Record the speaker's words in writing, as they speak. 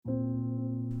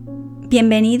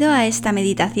Bienvenido a esta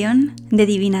meditación de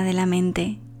Divina de la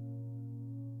Mente.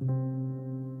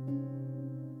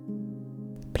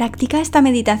 Practica esta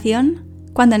meditación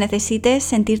cuando necesites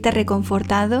sentirte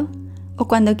reconfortado o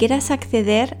cuando quieras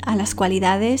acceder a las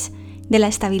cualidades de la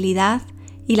estabilidad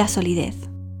y la solidez.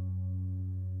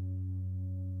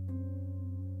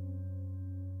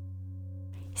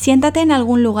 Siéntate en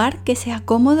algún lugar que sea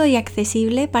cómodo y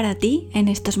accesible para ti en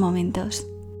estos momentos.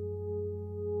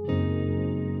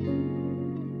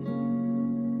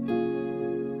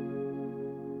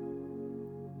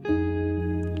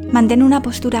 Mantén una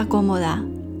postura cómoda,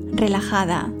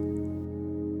 relajada,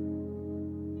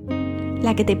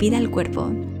 la que te pida el cuerpo.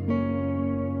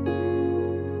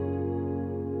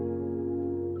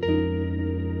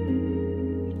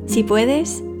 Si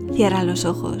puedes, cierra los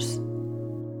ojos.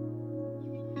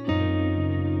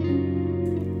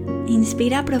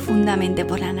 Inspira profundamente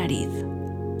por la nariz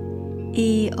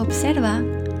y observa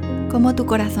cómo tu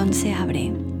corazón se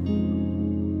abre.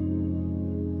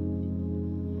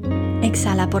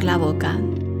 Exhala por la boca.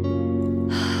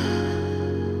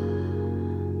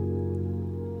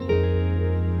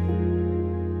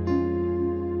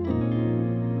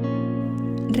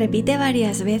 Repite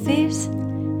varias veces,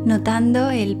 notando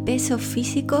el peso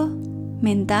físico,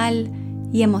 mental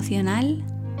y emocional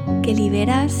que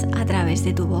liberas a través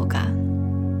de tu boca.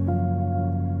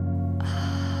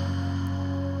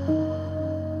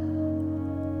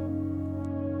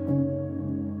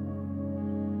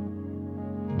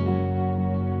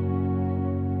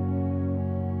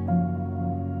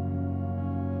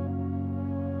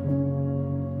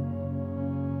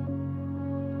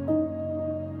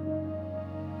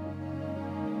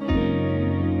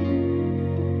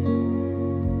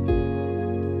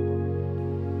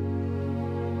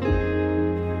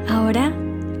 Ahora,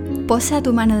 posa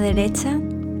tu mano derecha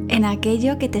en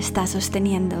aquello que te está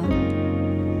sosteniendo.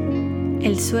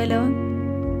 El suelo,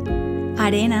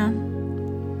 arena,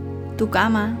 tu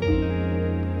cama,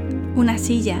 una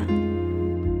silla.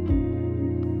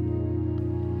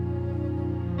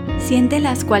 Siente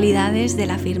las cualidades de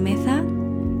la firmeza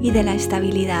y de la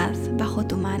estabilidad bajo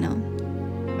tu mano,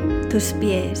 tus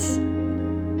pies,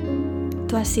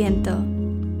 tu asiento.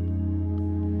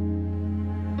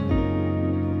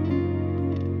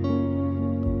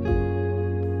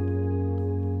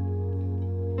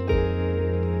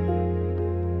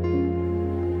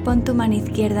 Pon tu mano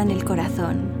izquierda en el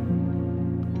corazón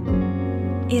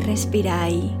y respira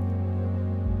ahí.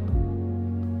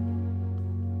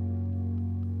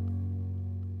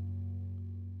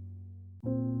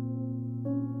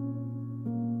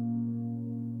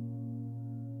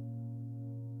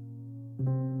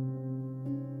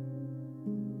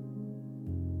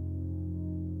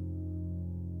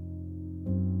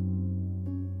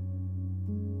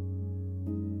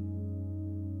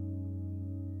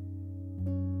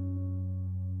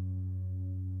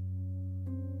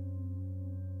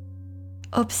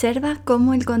 Observa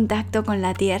cómo el contacto con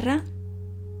la tierra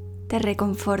te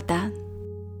reconforta.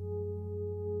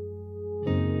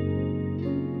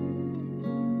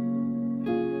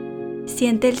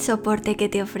 Siente el soporte que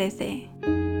te ofrece,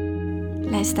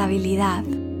 la estabilidad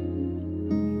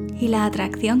y la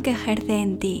atracción que ejerce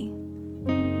en ti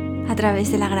a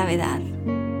través de la gravedad.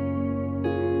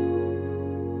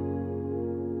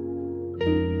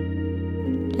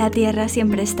 La tierra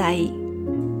siempre está ahí.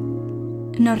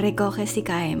 Nos recoge si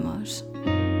caemos.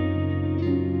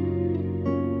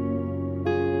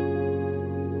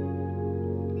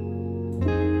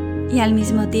 Y al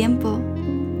mismo tiempo,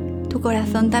 tu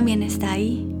corazón también está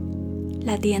ahí,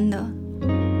 latiendo.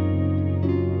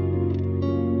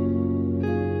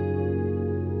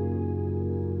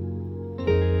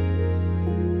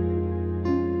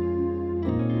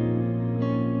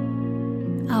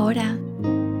 Ahora,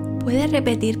 puedes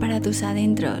repetir para tus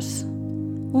adentros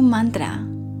un mantra,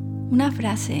 una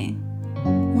frase,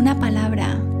 una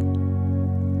palabra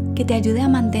que te ayude a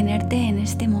mantenerte en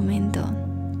este momento.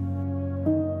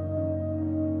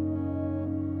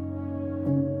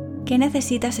 ¿Qué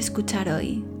necesitas escuchar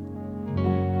hoy?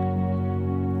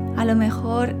 A lo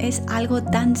mejor es algo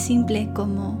tan simple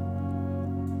como: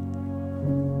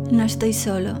 no estoy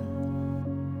solo.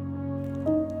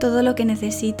 Todo lo que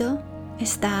necesito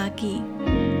está aquí.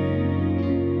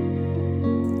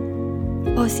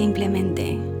 O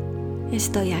simplemente,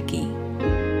 estoy aquí.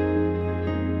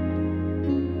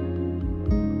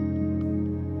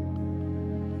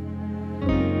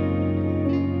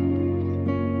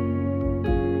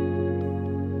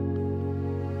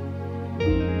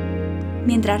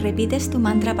 Mientras repites tu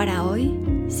mantra para hoy,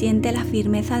 siente la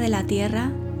firmeza de la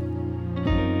tierra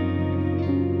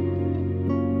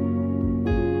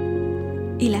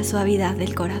y la suavidad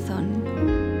del corazón.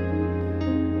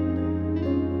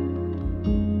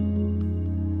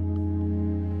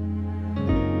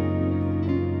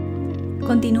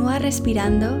 Continúa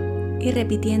respirando y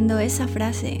repitiendo esa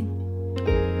frase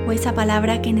o esa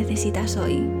palabra que necesitas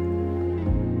hoy.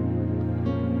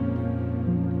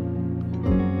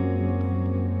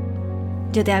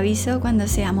 Yo te aviso cuando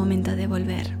sea momento de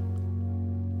volver.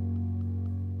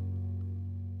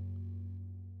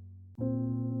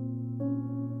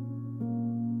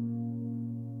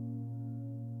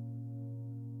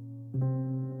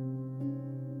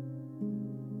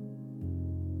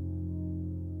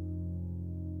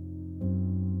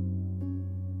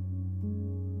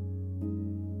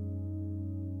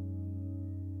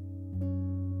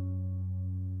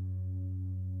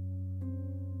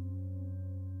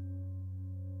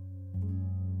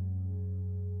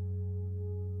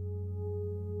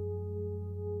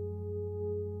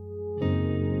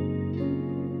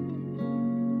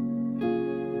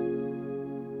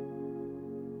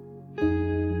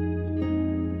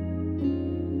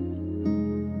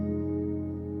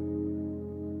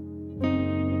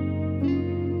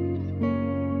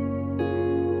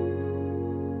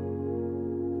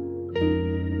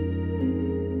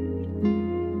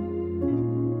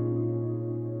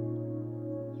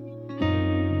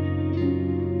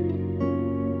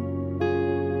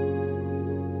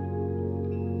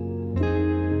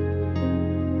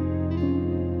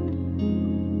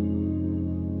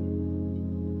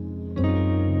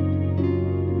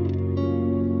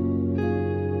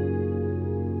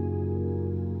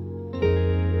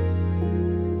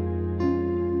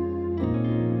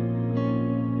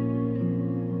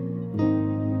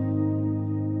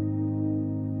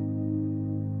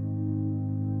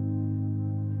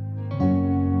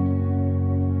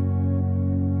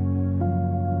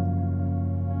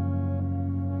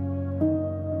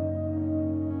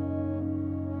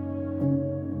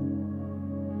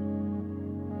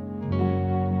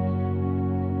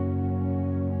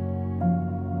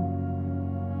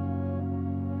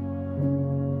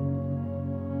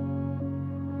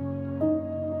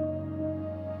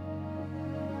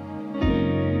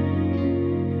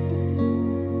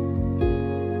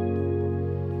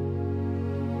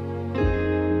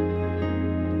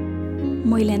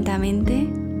 Muy lentamente,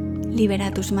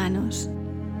 libera tus manos.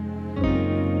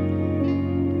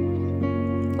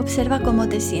 Observa cómo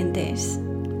te sientes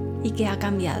y qué ha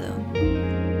cambiado.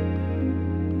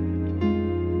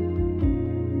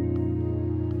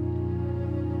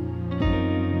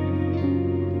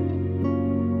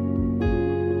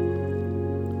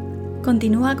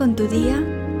 Continúa con tu día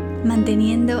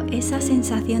manteniendo esa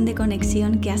sensación de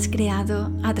conexión que has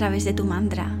creado a través de tu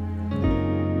mantra,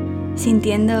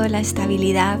 sintiendo la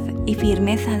estabilidad y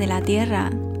firmeza de la tierra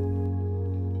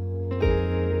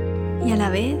y a la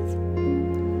vez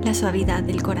la suavidad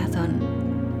del corazón.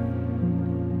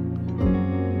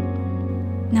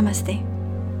 Namaste.